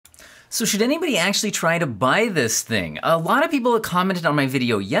So should anybody actually try to buy this thing? A lot of people commented on my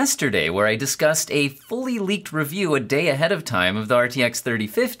video yesterday where I discussed a fully leaked review a day ahead of time of the RTX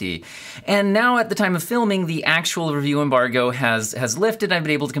 3050. And now at the time of filming, the actual review embargo has lifted. I've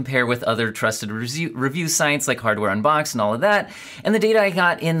been able to compare with other trusted review sites like Hardware Unboxed and all of that. And the data I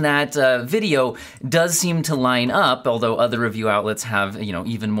got in that video does seem to line up, although other review outlets have,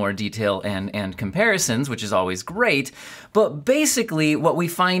 even more detail and comparisons, which is always great. But basically what we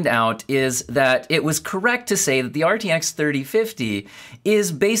find out is that it was correct to say that the RTX 3050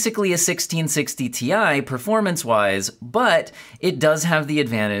 is basically a 1660 Ti performance-wise, but it does have the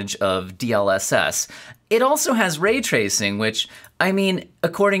advantage of DLSS. It also has ray tracing, which,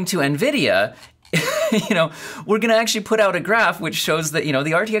 according to NVIDIA, we're gonna actually put out a graph which shows that, the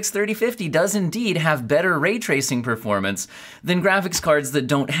RTX 3050 does indeed have better ray tracing performance than graphics cards that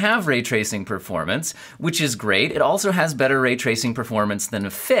don't have ray tracing performance, which is great. It also has better ray tracing performance than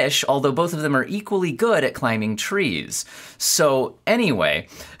Fish, although both of them are equally good at climbing trees. So anyway,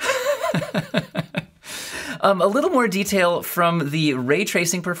 a little more detail from the ray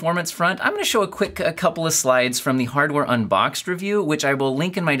tracing performance front. I'm going to show a couple of slides from the Hardware Unboxed review, which I will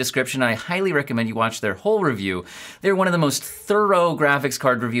link in my description. I highly recommend you watch their whole review. They're one of the most thorough graphics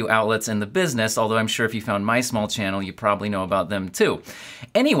card review outlets in the business, although I'm sure if you found my small channel, you probably know about them too.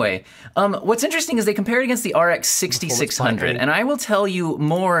 Anyway, what's interesting is they compare it against the RX 6600, and I will tell you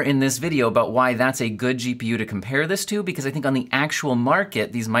more in this video about why that's a good GPU to compare this to, because I think on the actual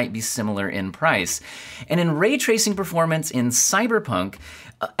market, these might be similar in price. And in ray tracing performance in Cyberpunk,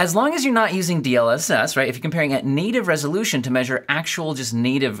 as long as you're not using DLSS, right? If you're comparing at native resolution to measure actual just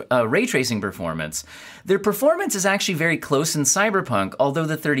native ray tracing performance, their performance is actually very close in Cyberpunk, although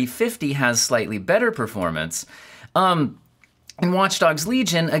the 3050 has slightly better performance. In Watchdogs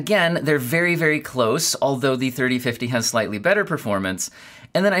Legion, again, they're very, very close, although the 3050 has slightly better performance.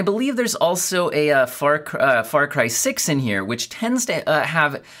 And then I believe there's also a Far Cry 6 in here, which tends to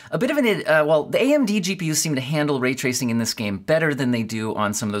have a bit of an, well, the AMD GPUs seem to handle ray tracing in this game better than they do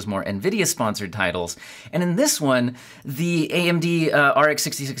on some of those more NVIDIA-sponsored titles. And in this one, the AMD RX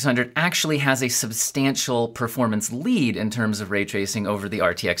 6600 actually has a substantial performance lead in terms of ray tracing over the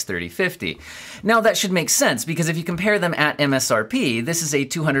RTX 3050. Now that should make sense, because if you compare them at MSRP, this is a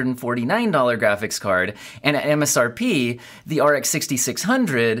 $249 graphics card, and at MSRP, the RX 6600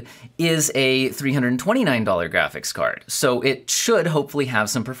 is a $329 graphics card. So it should hopefully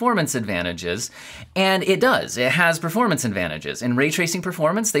have some performance advantages, and it does. It has performance advantages. In ray tracing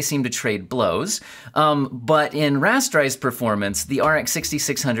performance, they seem to trade blows, but in rasterized performance, the RX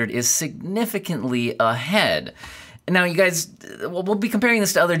 6600 is significantly ahead. Now, you guys, we'll be comparing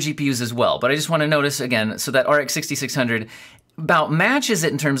this to other GPUs as well, but I just want to notice again, so that RX 6600 about matches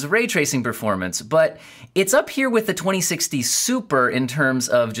it in terms of ray tracing performance, but it's up here with the 2060 Super in terms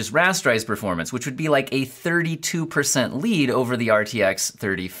of just rasterized performance, which would be like a 32% lead over the RTX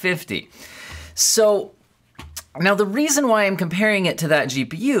 3050. So now the reason why I'm comparing it to that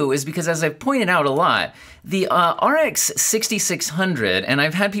GPU is because, as I've pointed out a lot, the RX 6600, and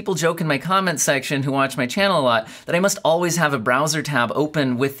I've had people joke in my comment section who watch my channel a lot that I must always have a browser tab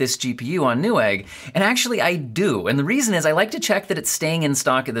open with this GPU on Newegg, and actually I do, and the reason is I like to check that it's staying in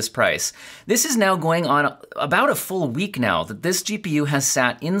stock at this price. This is now going on about a full week now that this GPU has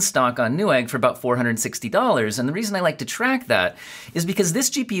sat in stock on Newegg for about $460, and the reason I like to track that is because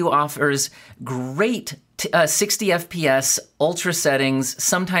this GPU offers great 60 FPS, ultra settings,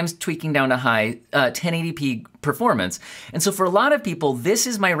 sometimes tweaking down to high, 1080p performance. And so for a lot of people, this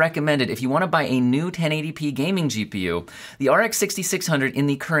is my recommended, if you want to buy a new 1080p gaming GPU, the RX 6600 in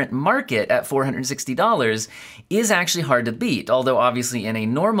the current market at $460 is actually hard to beat. Although obviously in a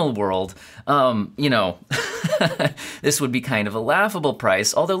normal world, this would be kind of a laughable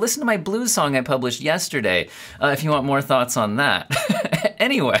price. Although listen to my blues song I published yesterday, if you want more thoughts on that.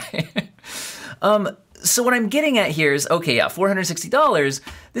 Anyway. So what I'm getting at here is, okay, yeah, $460,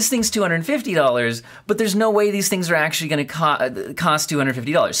 this thing's $250, but there's no way these things are actually gonna cost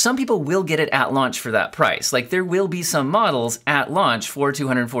 $250. Some people will get it at launch for that price. Like, there will be some models at launch for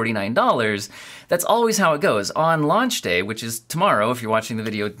 $249. That's always how it goes. On launch day, which is tomorrow, if you're watching the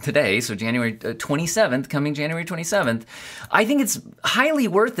video today, so January 27th, coming January 27th, I think it's highly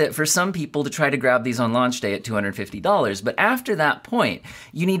worth it for some people to try to grab these on launch day at $250. But after that point,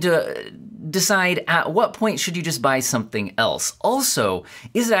 you need to decide at what point should you just buy something else. Also,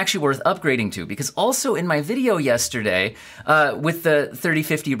 is it actually worth upgrading to? Because also in my video yesterday with the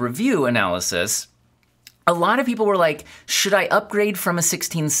 3050 review analysis, a lot of people were like, should I upgrade from a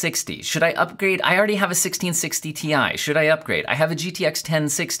 1660? Should I upgrade? I already have a 1660 Ti. Should I upgrade? I have a GTX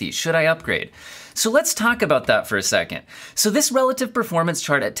 1060. Should I upgrade? So let's talk about that for a second. So this relative performance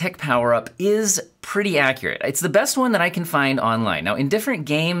chart at Tech Power Up is pretty accurate. It's the best one that I can find online. Now, in different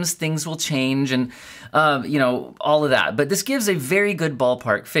games, things will change and you know, all of that, but this gives a very good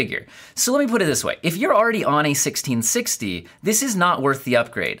ballpark figure. So let me put it this way. If you're already on a 1660, this is not worth the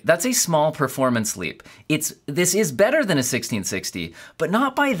upgrade. That's a small performance leap. This is better than a 1660, but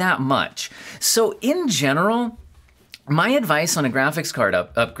not by that much. So in general, my advice on a graphics card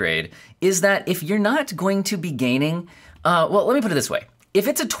upgrade is that if you're not going to be gaining, well, let me put it this way. If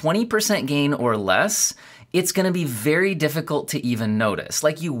it's a 20% gain or less, it's gonna be very difficult to even notice.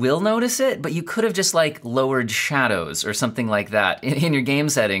 Like, you will notice it, but you could have just like lowered shadows or something like that in your game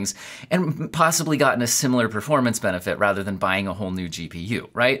settings and possibly gotten a similar performance benefit rather than buying a whole new GPU,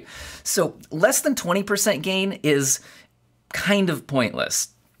 right? So less than 20% gain is kind of pointless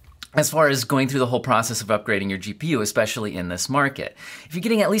as far as going through the whole process of upgrading your GPU, especially in this market. If you're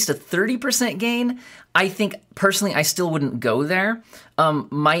getting at least a 30% gain, I think, personally, I still wouldn't go there.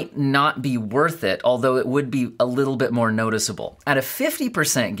 Might not be worth it, although it would be a little bit more noticeable. At a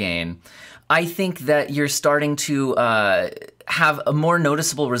 50% gain, I think that you're starting to have a more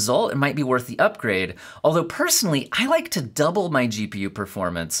noticeable result. It might be worth the upgrade. Although personally, I like to double my GPU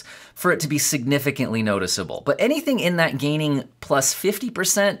performance for it to be significantly noticeable. But anything in that gaining plus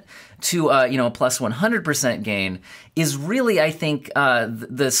 50% to you know, a plus 100% gain is really, I think,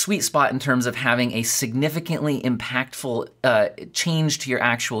 the sweet spot in terms of having a significantly impactful change to your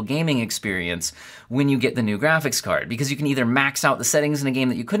actual gaming experience when you get the new graphics card. Because you can either max out the settings in a game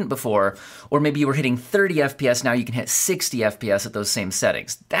that you couldn't before, or maybe you were hitting 30 FPS, now you can hit 60 FPS at those same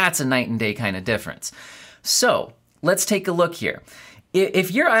settings. That's a night and day kind of difference. So let's take a look here.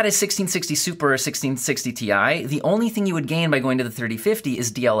 If you're at a 1660 Super or 1660 Ti, the only thing you would gain by going to the 3050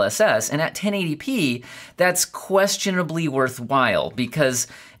 is DLSS, and at 1080p, that's questionably worthwhile because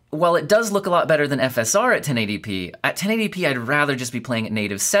while it does look a lot better than FSR at 1080p I'd rather just be playing at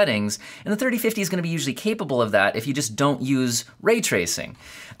native settings, and the 3050 is going to be usually capable of that if you just don't use ray tracing.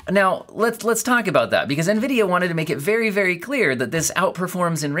 Now, let's talk about that, because NVIDIA wanted to make it very, very clear that this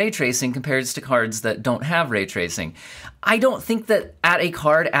outperforms in ray tracing compared to cards that don't have ray tracing. I don't think that at a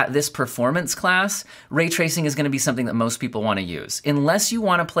card at this performance class, ray tracing is going to be something that most people want to use. Unless you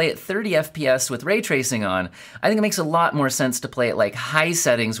want to play at 30 FPS with ray tracing on, I think it makes a lot more sense to play at like high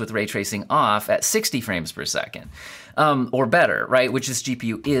settings with ray tracing off at 60 frames per second. Or better, right? Which this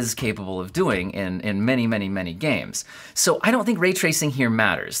GPU is capable of doing in many, many, many games. So I don't think ray tracing here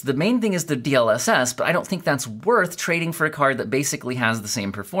matters. The main thing is the DLSS, but I don't think that's worth trading for a card that basically has the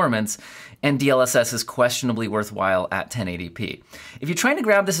same performance, and DLSS is questionably worthwhile at 1080p. If you're trying to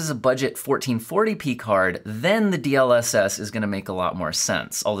grab this as a budget 1440p card, then the DLSS is going to make a lot more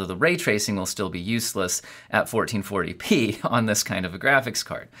sense, although the ray tracing will still be useless at 1440p on this kind of a graphics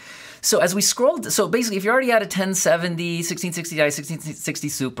card. So as we scrolled, so basically if you're already at a 1070, 1660 Ti, 1660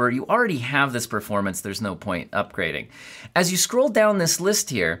 Super, you already have this performance, there's no point upgrading. As you scroll down this list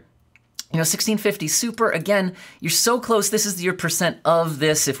here, you know, 1650 Super, again, you're so close, this is your percent of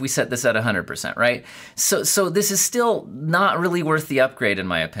this if we set this at 100%, right? So this is still not really worth the upgrade in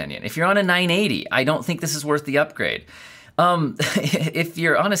my opinion. If you're on a 980, I don't think this is worth the upgrade. If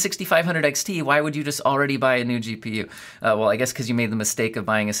you're on a 6500 XT, why would you just already buy a new GPU? Well, I guess because you made the mistake of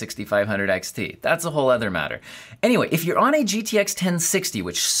buying a 6500 XT. That's a whole other matter. Anyway, if you're on a GTX 1060,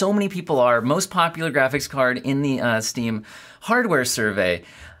 which so many people are, most popular graphics card in the Steam hardware survey,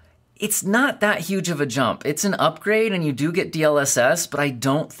 it's not that huge of a jump. It's an upgrade and you do get DLSS, but I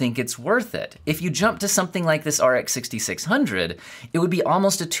don't think it's worth it. If you jump to something like this RX 6600, it would be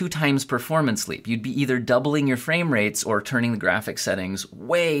almost a 2 times performance leap. You'd be either doubling your frame rates or turning the graphics settings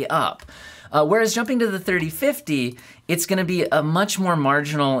way up. Whereas jumping to the 3050, it's gonna be a much more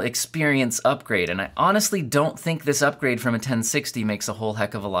marginal experience upgrade, and I honestly don't think this upgrade from a 1060 makes a whole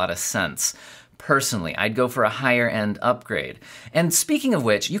heck of a lot of sense. Personally, I'd go for a higher end upgrade. And speaking of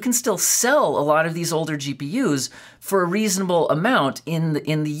which, you can still sell a lot of these older GPUs for a reasonable amount in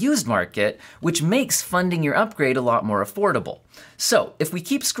the used market, which makes funding your upgrade a lot more affordable. So if we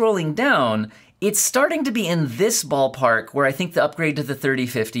keep scrolling down, it's starting to be in this ballpark where I think the upgrade to the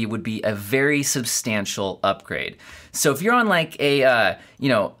 3050 would be a very substantial upgrade. So if you're on like a, you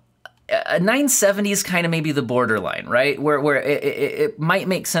know, a 970 is kind of maybe the borderline, right? Where it might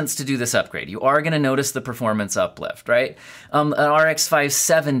make sense to do this upgrade. You are going to notice the performance uplift, right? An RX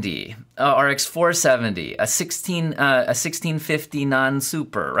 570, RX 470, a 1650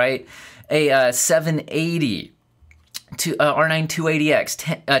 non-super, right? A 780. to R9 280X,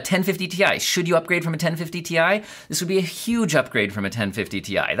 1050 Ti. Should you upgrade from a 1050 Ti? This would be a huge upgrade from a 1050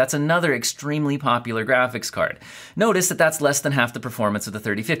 Ti. That's another extremely popular graphics card. Notice that that's less than half the performance of the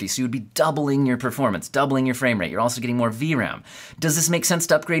 3050, so you'd be doubling your performance, doubling your frame rate. You're also getting more VRAM. Does this make sense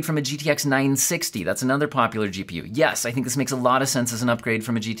to upgrade from a GTX 960? That's another popular GPU. Yes, I think this makes a lot of sense as an upgrade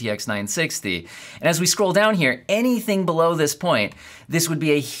from a GTX 960. And as we scroll down here, anything below this point, this would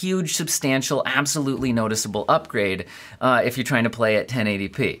be a huge, substantial, absolutely noticeable upgrade if you're trying to play at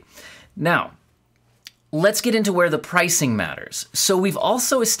 1080p. Now, let's get into where the pricing matters. So we've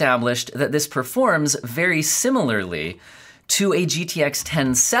also established that this performs very similarly to a GTX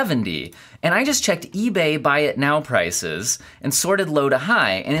 1070, and I just checked eBay Buy It Now prices and sorted low to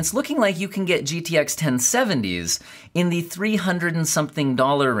high, and it's looking like you can get GTX 1070s in the $300 and something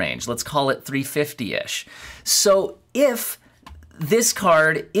range. Let's call it $350-ish. So if this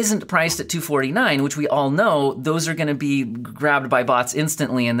card isn't priced at $249, which we all know those are going to be grabbed by bots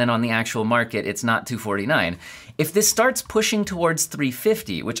instantly, and then on the actual market it's not $249. If this starts pushing towards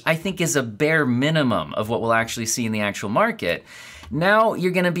 $350, which I think is a bare minimum of what we'll actually see in the actual market, now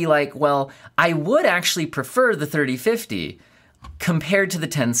you're going to be like, well, I would actually prefer the 3050 compared to the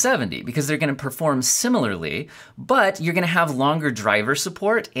 1070 because they're going to perform similarly, but you're going to have longer driver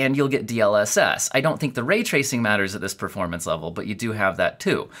support and you'll get DLSS. I don't think the ray tracing matters at this performance level, but you do have that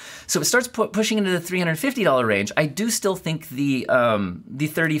too. So if it starts pushing into the $350 range, I do still think the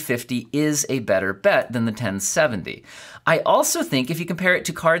 3050 is a better bet than the 1070. I also think if you compare it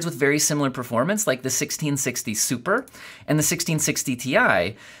to cards with very similar performance, like the 1660 Super and the 1660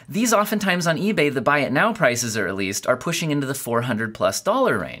 Ti, these oftentimes on eBay, the buy it now prices are at least, are pushing into the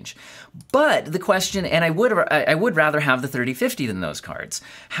 $400+ range. But the question, and I would rather have the 3050 than those cards.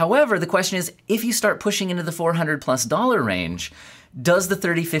 However, the question is, if you start pushing into the $400+ range, does the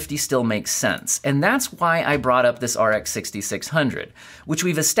 3050 still make sense? And that's why I brought up this RX 6600, which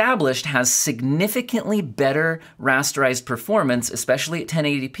we've established has significantly better rasterized performance, especially at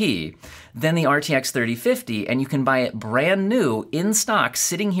 1080p, than the RTX 3050, and you can buy it brand new in stock,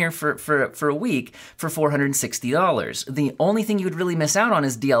 sitting here for a week for $460. The only thing you would really miss out on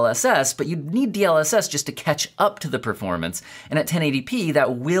is DLSS, but you'd need DLSS just to catch up to the performance, and at 1080p,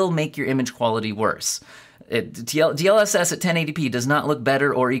 that will make your image quality worse. DLSS at 1080p does not look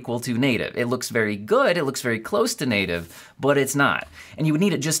better or equal to native. It looks very good, it looks very close to native, but it's not. And you would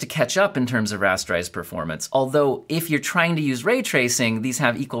need it just to catch up in terms of rasterized performance. Although if you're trying to use ray tracing, these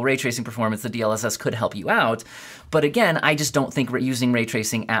have equal ray tracing performance, the DLSS could help you out. But again, I just don't think using ray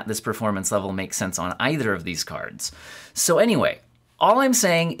tracing at this performance level makes sense on either of these cards. So anyway, all I'm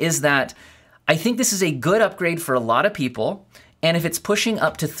saying is that I think this is a good upgrade for a lot of people. And if it's pushing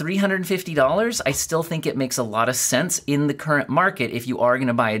up to $350, I still think it makes a lot of sense in the current market if you are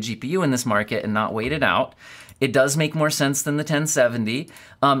gonna buy a GPU in this market and not wait it out. It does make more sense than the 1070,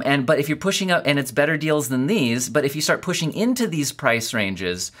 but if you're pushing up, and it's better deals than these, but if you start pushing into these price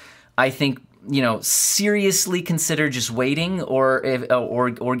ranges, I think, you know, seriously consider just waiting or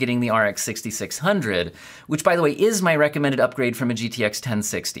getting the RX 6600, which by the way is my recommended upgrade from a GTX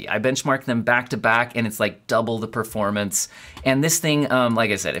 1060. I benchmarked them back to back and it's like double the performance. And this thing, like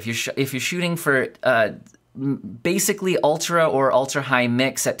I said, if you're shooting for basically ultra or ultra high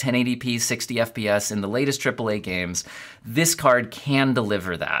mix at 1080p 60 FPS in the latest AAA games, this card can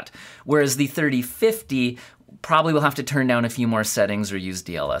deliver that. Whereas the 3050 probably will have to turn down a few more settings or use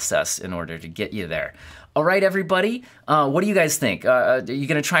DLSS in order to get you there. All right, everybody, what do you guys think? Are you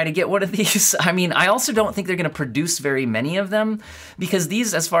gonna try to get one of these? I mean, I also don't think they're gonna produce very many of them because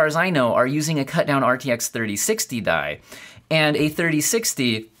these, as far as I know, are using a cut down RTX 3060 die, and a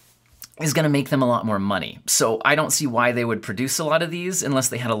 3060 is gonna make them a lot more money. So I don't see why they would produce a lot of these unless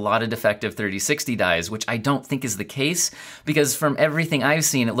they had a lot of defective 3060 dies, which I don't think is the case, because from everything I've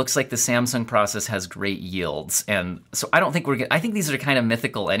seen, it looks like the Samsung process has great yields. And so I don't think I think these are kind of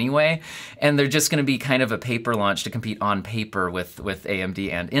mythical anyway, and they're just gonna be kind of a paper launch to compete on paper with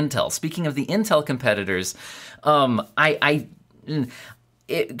AMD and Intel. Speaking of the Intel competitors,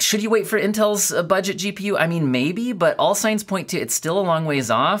 should you wait for Intel's budget GPU? I mean, maybe, but all signs point to it's still a long ways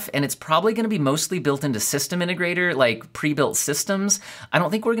off, and it's probably gonna be mostly built into system integrator, like pre-built systems. I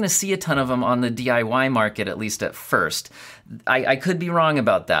don't think we're gonna see a ton of them on the DIY market, at least at first. I could be wrong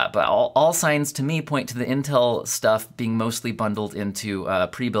about that, but all signs to me point to the Intel stuff being mostly bundled into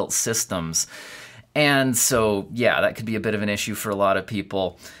pre-built systems. And so, yeah, that could be a bit of an issue for a lot of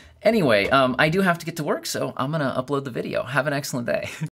people. Anyway, I do have to get to work, so I'm gonna upload the video. Have an excellent day.